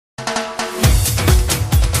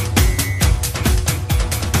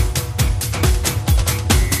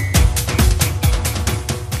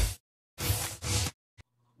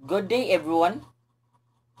Good day everyone.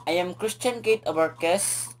 I am Christian Kate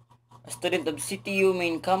Abarquez, a student of CTU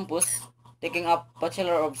main campus, taking up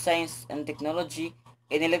Bachelor of Science and Technology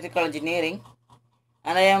in Electrical Engineering,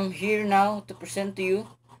 and I am here now to present to you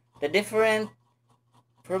the different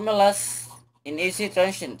formulas in AC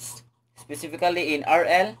transients, specifically in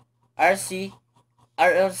RL, RC,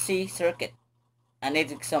 RLC circuit, and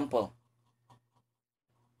its example.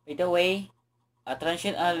 By the way, a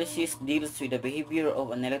transient analysis deals with the behavior of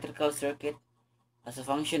an electrical circuit as a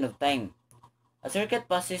function of time. A circuit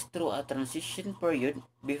passes through a transition period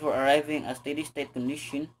before arriving at steady state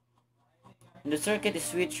condition, and the circuit is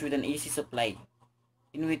switched with an AC supply,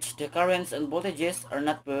 in which the currents and voltages are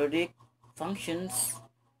not periodic functions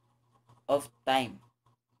of time.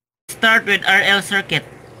 Start with RL circuit.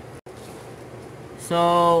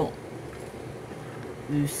 So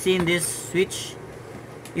we've seen this switch.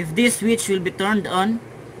 If this switch will be turned on,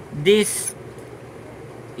 this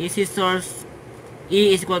AC source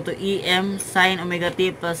E is equal to EM sine omega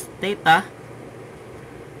t plus theta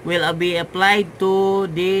will be applied to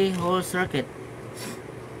the whole circuit.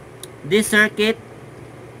 This circuit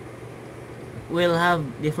will have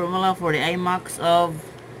the formula for the Imax of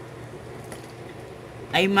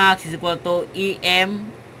Imax is equal to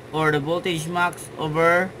EM, or the voltage max,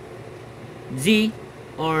 over Z,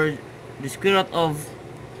 or the square root of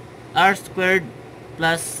R squared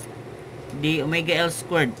plus the omega L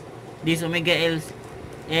squared. This omega L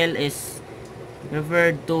is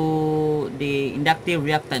referred to the inductive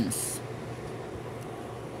reactance.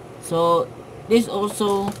 So this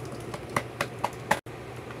also,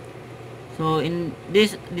 so in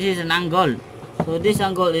this is an angle. So this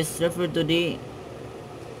angle is referred to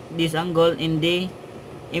this angle in the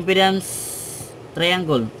impedance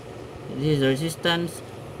triangle. This is the resistance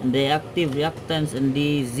and the active reactance and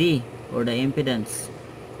the Z, or the impedance.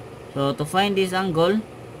 So to find this angle,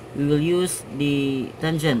 we will use the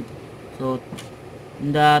tangent. So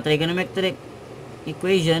in the trigonometric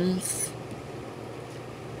equations,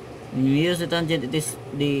 when we use the tangent, it is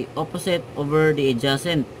the opposite over the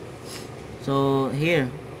adjacent. So here,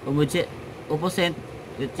 opposite,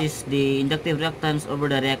 which is the inductive reactance over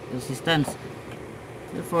the resistance.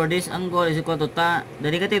 Therefore, this angle is equal to the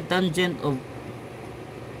negative tangent of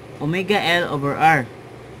omega L over R.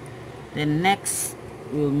 Then next,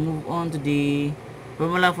 we'll move on to the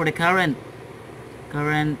formula for the current.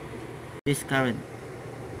 This current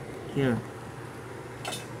here.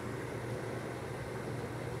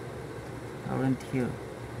 Current here.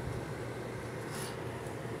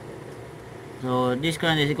 So this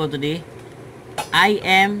current is equal to the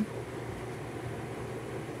Im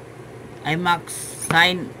Imax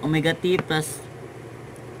sine omega t plus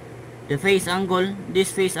the phase angle.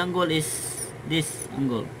 This phase angle is this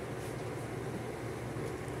angle,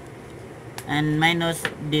 and minus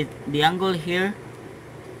the angle here,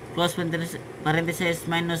 close parenthesis,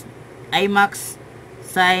 minus Imax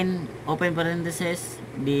sine open parenthesis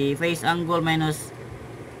the phase angle minus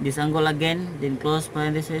this angle again, then close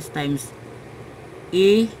parenthesis, times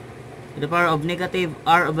E to the power of negative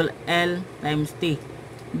R over L times T.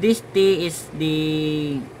 This T is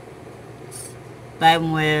the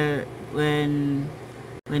time when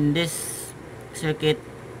this circuit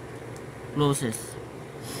closes.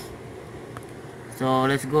 So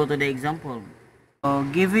let's go to the example. So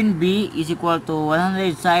given B is equal to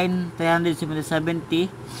 100 sine 370,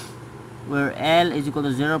 where L is equal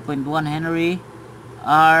to 0.1 Henry,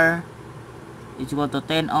 R is equal to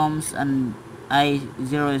 10 ohms, and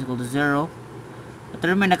I0 is equal to 0.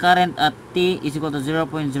 Determine the current at T is equal to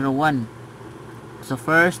 0.01. So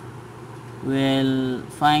first, we'll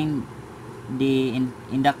find the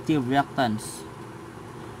inductive reactance.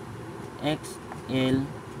 XL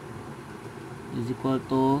is equal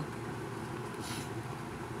to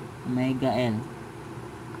omega L.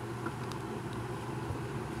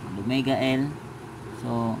 Omega L.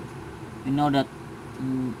 So we know that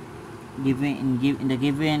in the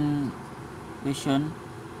given equation,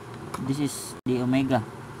 this is the omega.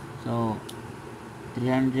 So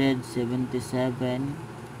 377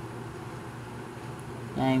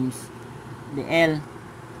 times the L,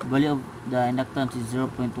 value of the inductance is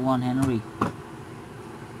 0.1 Henry.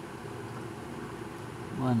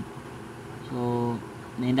 1. So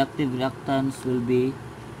the inductive reactance will be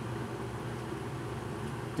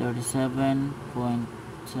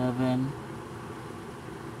 37.7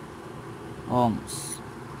 ohms.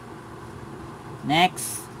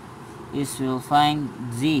 Next is we'll find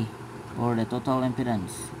Z, or the total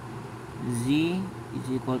impedance. Z is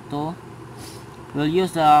equal to, we'll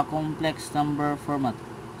use the complex number format.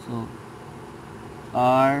 So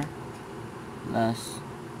R plus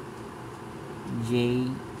J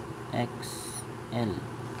XL.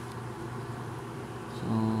 So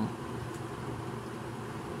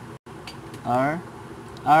R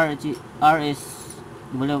is,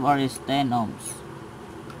 the value of R is 10 ohms.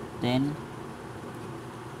 10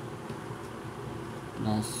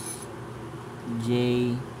 plus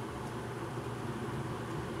J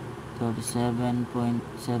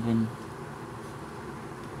 37.7.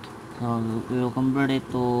 So we will convert it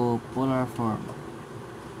to polar form.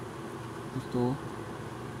 To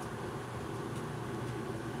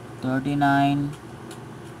 39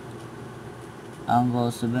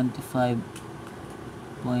 angle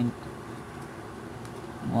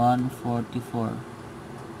 75.144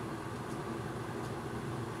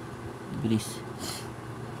 degrees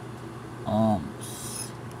ohms.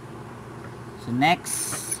 So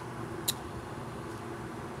next,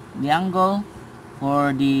 the angle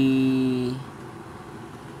for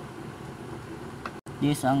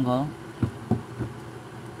this angle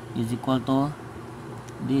is equal to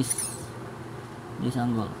this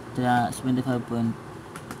angle,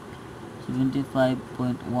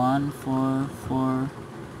 75.144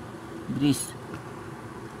 degrees.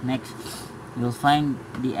 Next, we'll find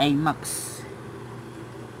the I max.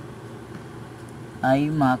 I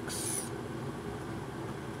max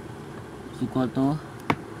is equal to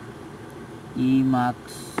E max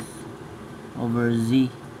over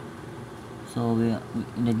Z. So we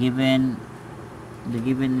in the given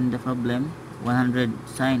in the problem 100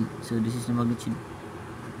 sine. So this is the magnitude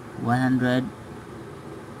 100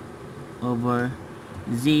 over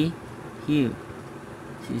Z here.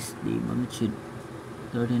 This is the magnitude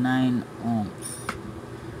 39 ohms.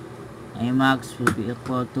 I max will be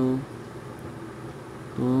equal to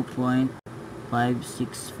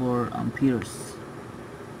 2.564 amperes.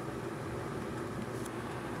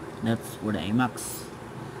 That's for the I max.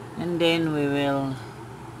 And then we will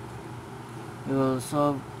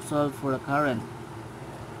solve for the current.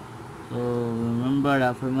 So remember,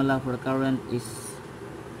 the formula for the current is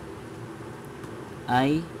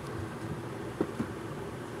I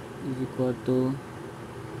is equal to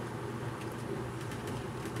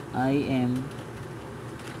Im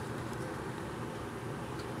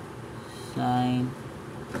sine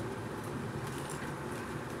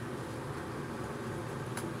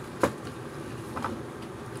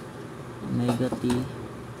omega t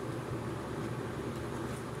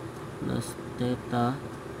plus theta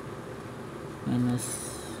minus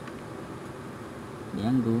the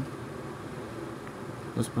angle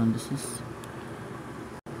plus parenthesis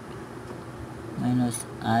minus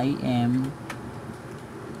Im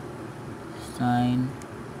sine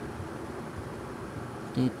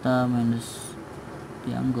theta minus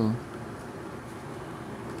the angle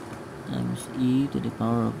times e to the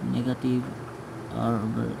power of negative r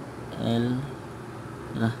over l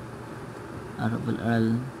r over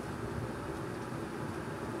l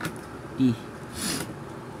t.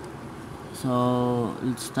 So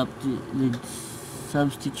let's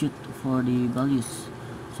substitute for the values.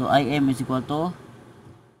 So Im is equal to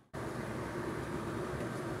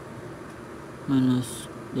minus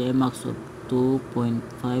the max of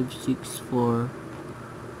 2.564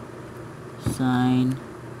 sine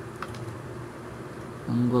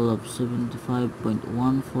angle of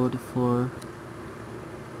 75.144.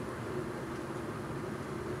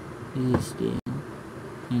 This is the,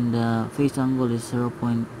 and the phase angle is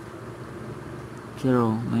 0.0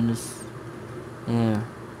 minus air,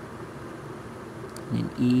 then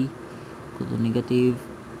E equal to negative,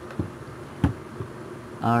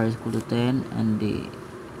 R is equal to 10, and the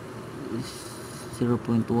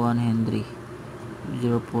 0.1 Henry,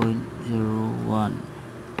 0.01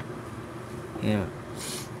 air.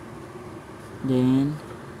 Then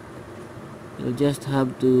you'll just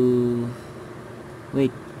have to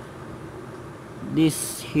wait.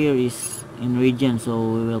 This here is in region, so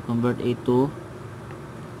we will convert it to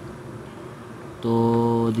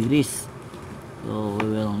degrees. So we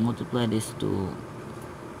will multiply this to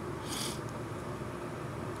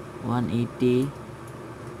 180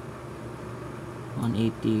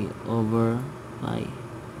 over pi.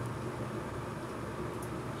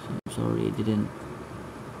 So I'm sorry, it didn't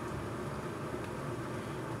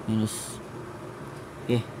minus.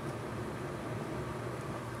 Okay,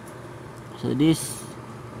 so this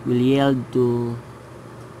will yield to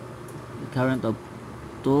the current of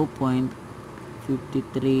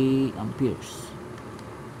 2.53 amperes.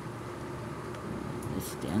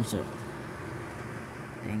 That's the answer.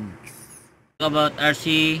 Thanks. Talk about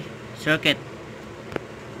RC circuit.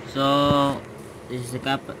 So this is the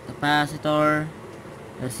capacitor,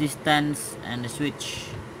 resistance, and the switch.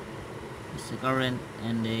 It's the current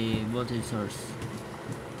and the voltage source.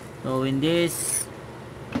 So in this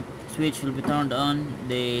switch will be turned on,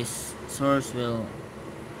 this source will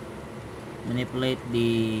manipulate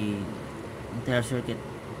the entire circuit.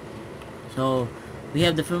 So we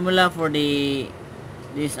have the formula for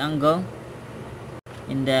this angle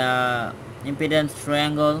in the impedance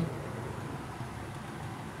triangle.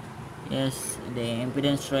 Yes, the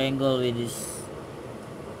impedance triangle with this.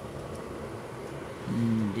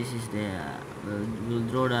 This is the we'll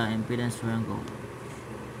draw the impedance triangle.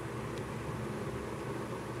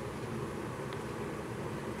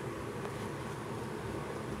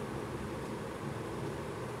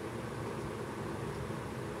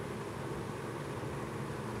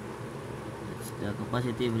 It's the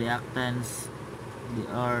capacitive reactance, the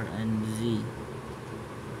R and Z.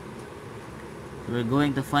 So we're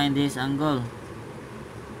going to find this angle,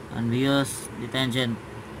 and we use the tangent.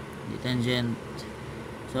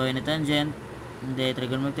 So in the tangent, the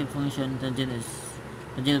trigonometric function tangent of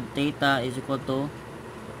theta is equal to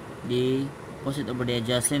the opposite over the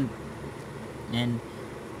adjacent, and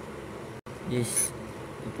this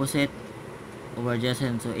opposite over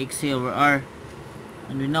adjacent, so XC over R.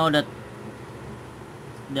 And we know that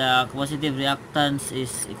the capacitive reactance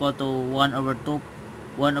is equal to 1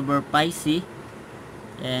 over pi C,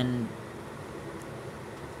 and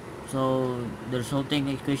so the resulting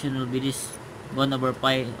equation will be this 1 over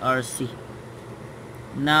pi RC.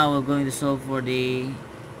 Now we're going to solve for the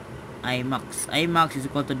I max. I max is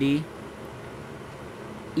equal to the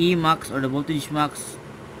E max, or the voltage max,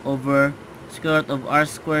 over square root of R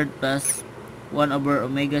squared plus 1 over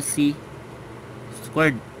omega C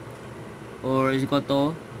squared, or is equal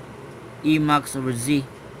to E max over Z,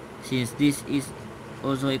 since this is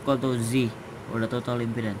also equal to Z, or the total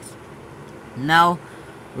impedance. Now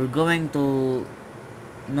we're going to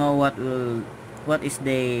know what is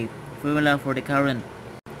the formula for the current.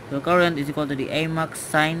 So current is equal to the I max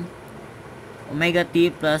sine omega t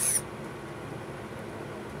plus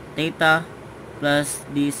theta plus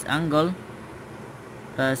this angle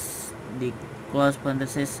plus the close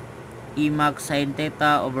parenthesis E max sine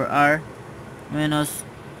theta over R minus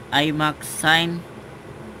I max sine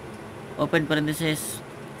open parenthesis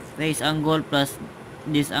phase angle plus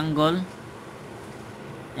this angle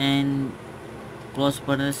and close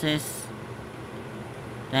parenthesis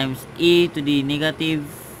times e to the negative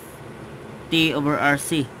t over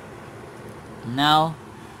RC. Now,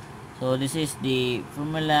 so this is the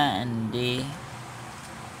formula and the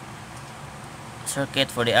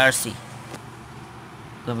circuit for the RC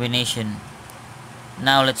combination.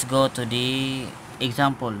 Now let's go to the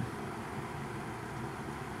example.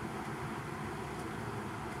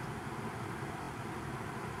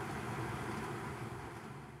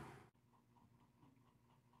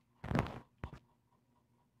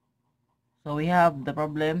 So we have the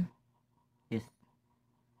problem is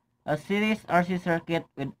a series RC circuit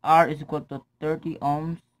with R is equal to 30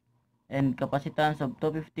 ohms and capacitance of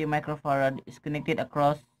 250 microfarad is connected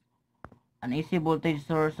across an AC voltage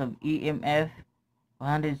source of EMF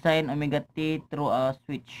 100 sin omega t through a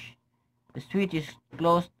switch. The switch is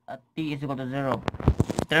closed at t is equal to 0.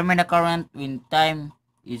 Determine the current when time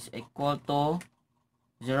is equal to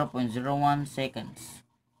 0.01 seconds.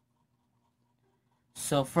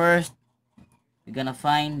 So first, we're gonna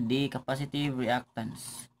find the capacitive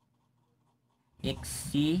reactance.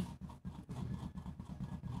 XC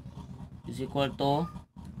is equal to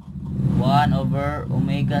 1 over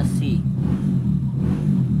omega C.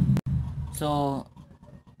 So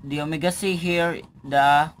the omega C here,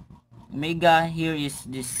 the omega here is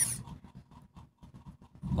this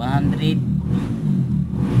 100.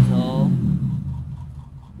 So,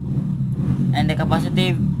 and the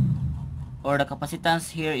capacitive or the capacitance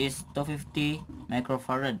here is 250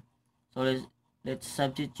 microfarad. So let's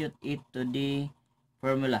substitute it to the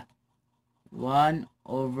formula. 1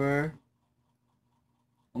 over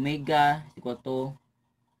omega is equal to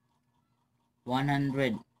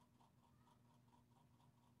 100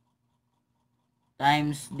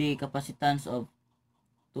 times the capacitance of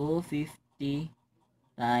 250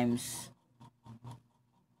 times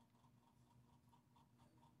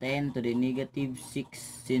 10 to the negative 6,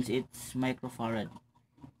 since it's microfarad.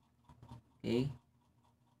 Okay,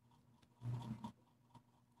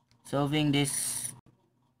 solving this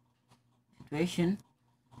situation,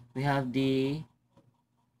 we have the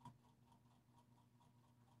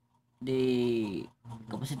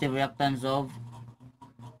capacitive reactance of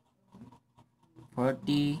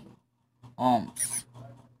 40 ohms.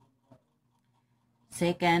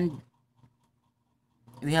 Second,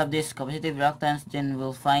 we have this capacitive reactance, then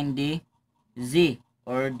we'll find the Z,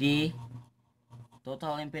 or the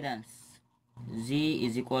total impedance. Z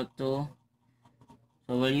is equal to,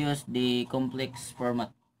 so we'll use the complex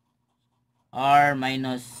format. R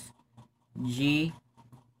minus G,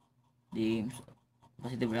 the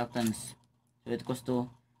positive reactance. So it equals to,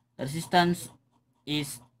 the resistance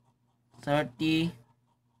is 30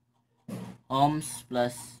 ohms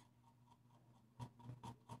plus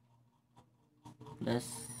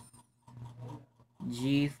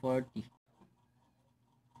G40.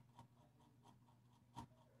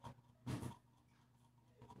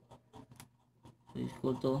 So it's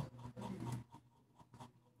equal to,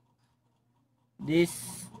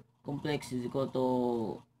 this complex is equal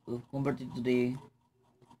to, we've converted to the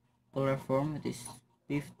polar form. It is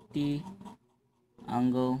 50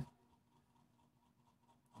 angle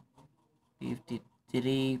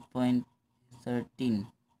 53.13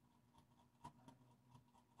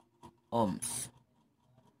 ohms.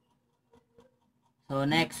 So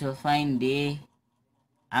next we'll find the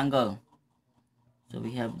angle. So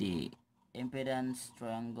we have the impedance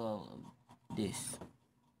triangle of this.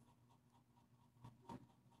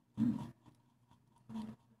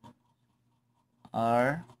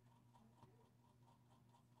 R,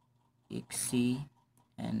 XC,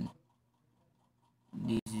 and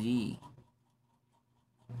DZ.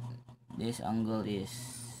 This angle is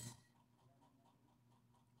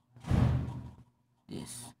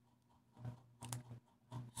this.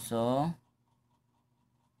 So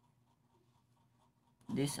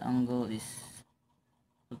this angle is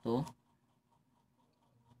equal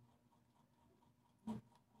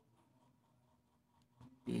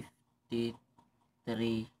to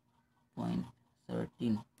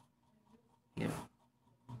 53.13 here.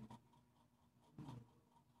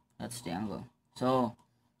 That's the angle. So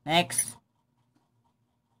next,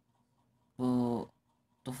 to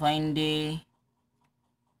find the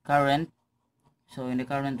current, so in the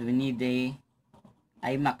current we need the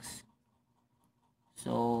Imax.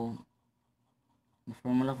 So the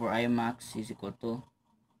formula for Imax is equal to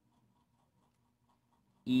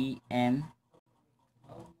EM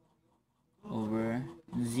over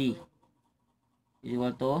Z is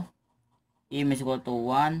equal to, EM is equal to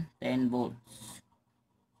 110 volts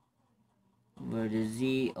over the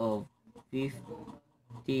Z of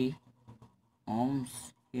 50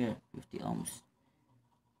 ohms here, 50 ohms is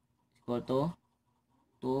equal to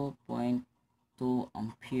 2.2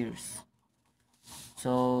 amperes.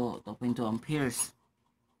 So 2.2 amperes.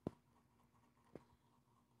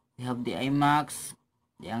 We have the Imax,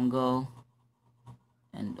 the angle,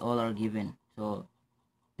 and all are given. So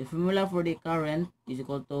the formula for the current is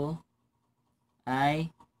equal to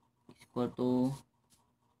I is equal to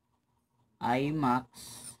Imax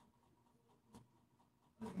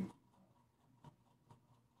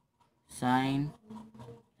sine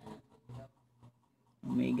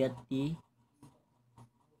omega t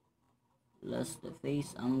plus the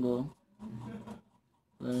phase angle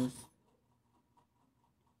plus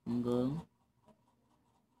angle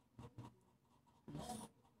plus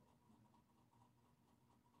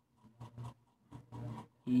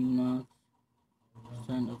Emax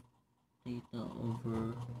sine of theta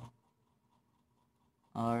over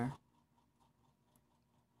R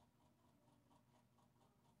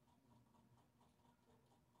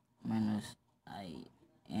minus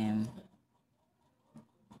Im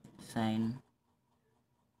sine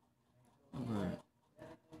over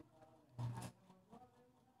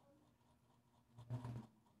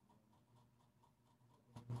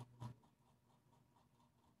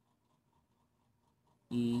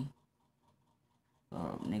E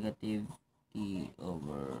or negative T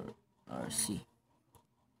over RC.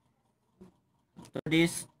 After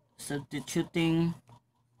this, substituting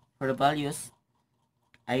for the values,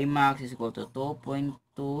 Imax is equal to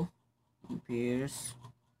 2.2 amperes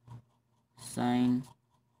sine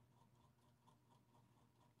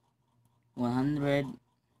 100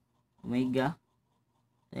 omega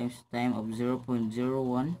times time of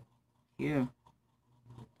 0.01 here,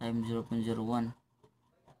 time 0.01.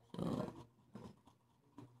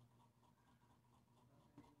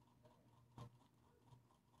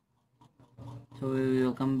 So we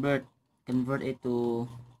will convert it to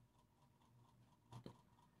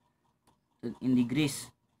in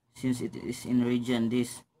degrees, since it is in region. It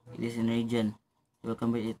is in region. We will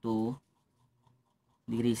convert it to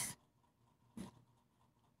degrees.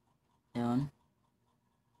 Down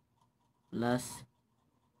plus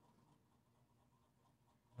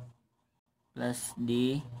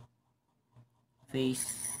the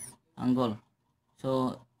phase angle.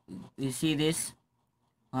 So we see this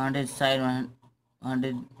 100 sine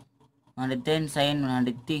 110 sine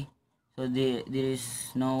 100t. So there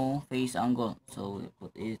is no phase angle, so we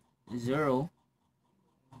put it 0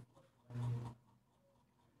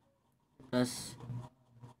 plus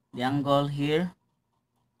the angle here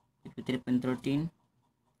 53.13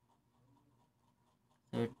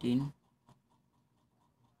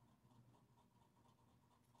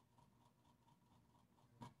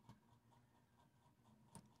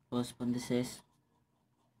 close parenthesis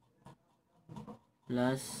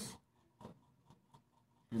plus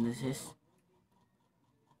parenthesis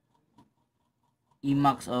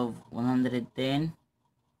Emax of 110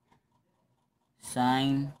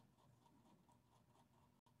 sine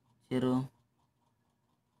 0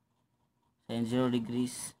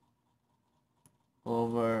 degrees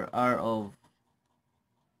over R of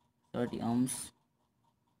 30 ohms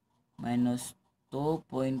minus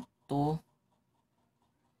 2.2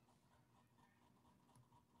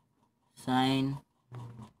 sine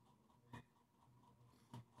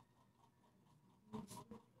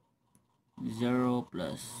 0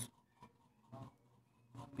 plus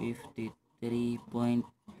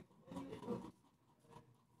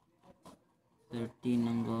 53.13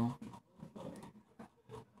 angle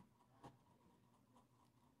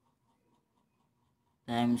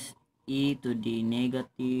times e to the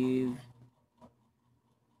negative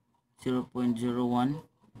 0.01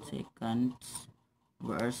 seconds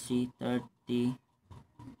over RC 30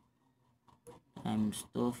 times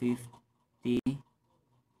 250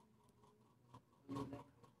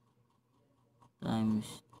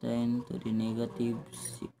 times 10 to the negative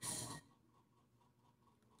 6.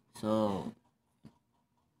 So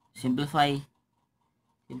simplifying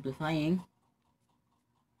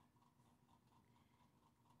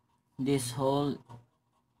this whole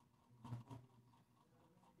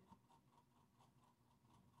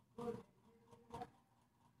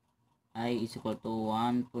I is equal to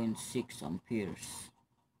 1.6 amperes.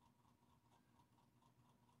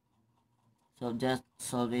 So just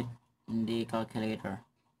solve it in the calculator.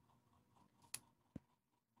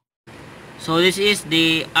 So this is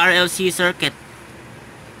the RLC circuit.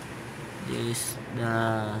 This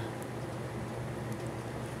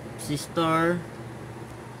is the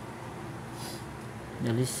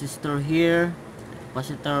resistor here,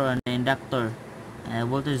 capacitor, and the inductor, and a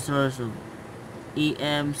voltage source of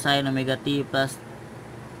EM sine omega t plus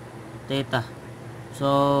theta.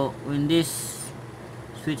 So when this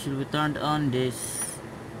switch will be turned on, this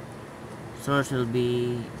source will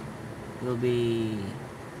be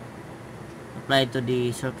applied to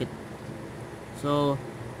the circuit. So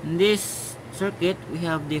in this circuit we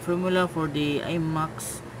have the formula for the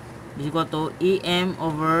Imax is equal to EM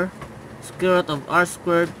over square root of R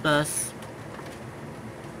squared plus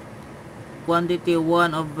quantity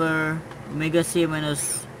 1 over omega c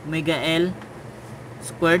minus omega L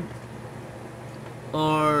squared,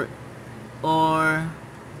 or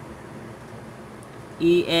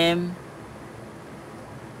EM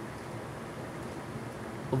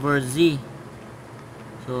over Z.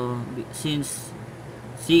 So since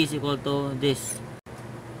C is equal to this,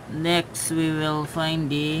 next we will find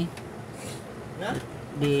the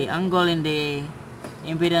angle in the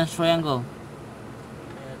impedance triangle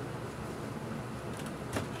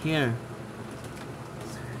here.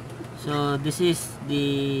 So this is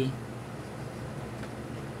the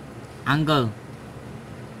angle,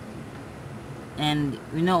 and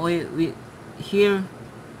we know we here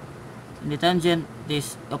in the tangent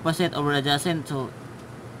this opposite over adjacent, so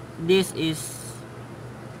this is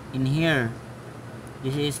in here,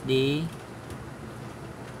 this is the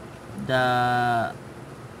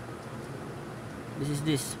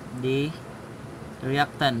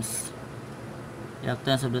reactance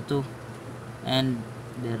of the two, and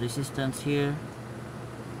the resistance here,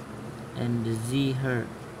 and the Z here.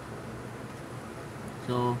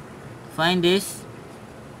 So find this,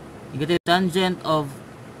 you get the tangent of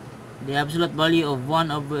the absolute value of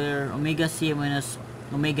 1 over omega c minus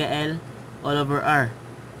omega L all over R.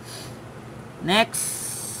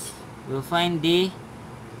 Next we'll find the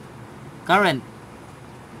current.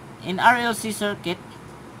 In RLC circuit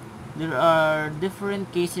there are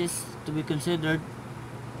different cases to be considered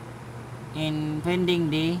in finding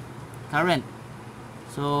the current.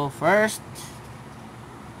 So first,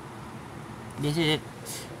 this is it.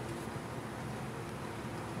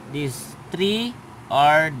 These three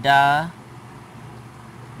are the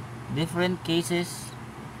different cases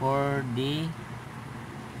for the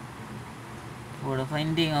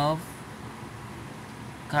finding of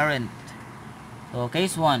current. So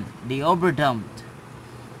case 1, the overdamped.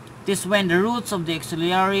 It is when the roots of the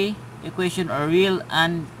auxiliary equation are real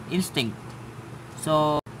and instinct.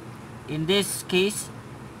 So in this case,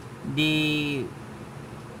 the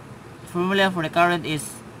formula for the current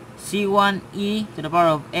is C1e to the power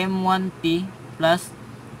of m1t plus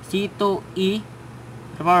C2e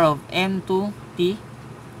to the power of m2t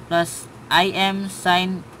plus Im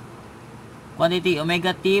sine quantity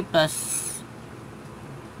omega t plus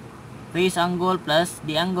phase angle plus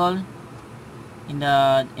the angle in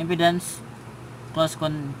the impedance plus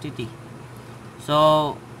quantity.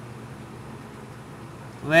 So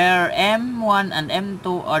where m1 and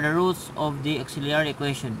m2 are the roots of the auxiliary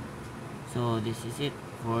equation. So this is it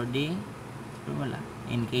for the formula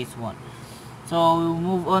in case 1. So we'll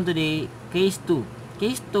move on to the case 2.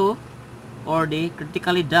 Case 2, or the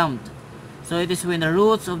critically damped. So it is when the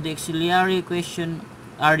roots of the auxiliary equation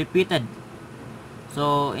are repeated.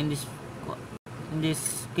 So in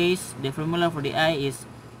this case, the formula for the I is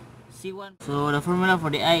C1. So the formula for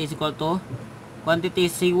the I is equal to quantity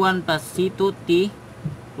C1 plus C2t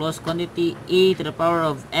plus quantity e to the power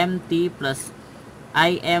of mt plus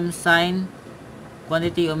Im sine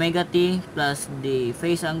quantity omega t plus the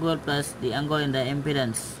phase angle plus the angle in the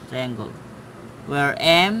impedance triangle, where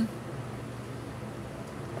m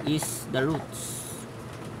is the roots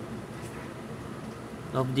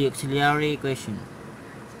of the auxiliary equation.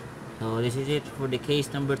 So this is it for the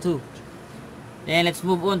case number 2. Then let's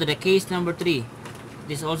move on to the case number 3.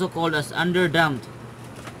 This is also called as underdamped.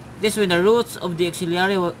 This when the roots of the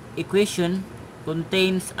auxiliary equation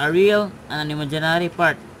contains a real and an imaginary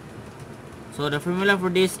part. So the formula for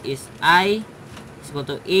this is I is equal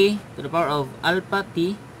to a to the power of alpha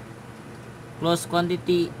t plus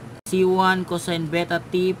quantity C1 cosine beta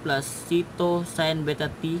t plus C2 sine beta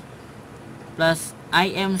t plus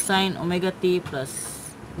Im sine omega t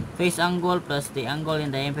plus phase angle plus the angle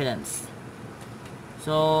in the impedance.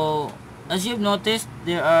 So as you've noticed,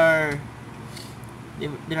 there are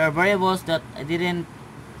variables that I didn't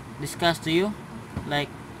discuss to you, like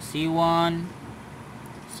C1,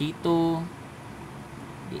 C2,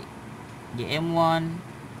 the M1,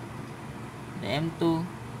 the M2,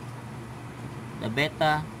 the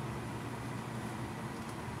beta,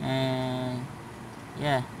 and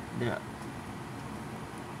yeah, there are.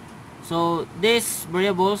 So these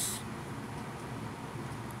variables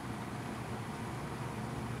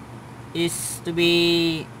is to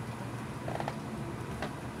be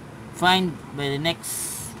found by the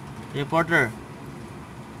next reporter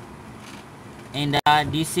in the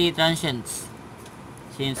DC transients,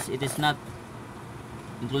 since it is not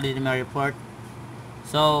included in my report.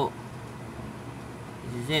 So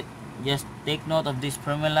this is it. Just take note of this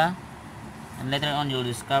formula, and later on you'll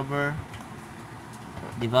discover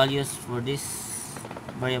the values for these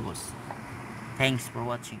variables. Thanks for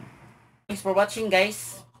watching. Thanks for watching,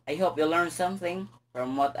 guys. I hope you learned something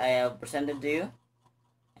from what I have presented to you.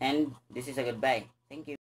 And this is a goodbye. Thank you.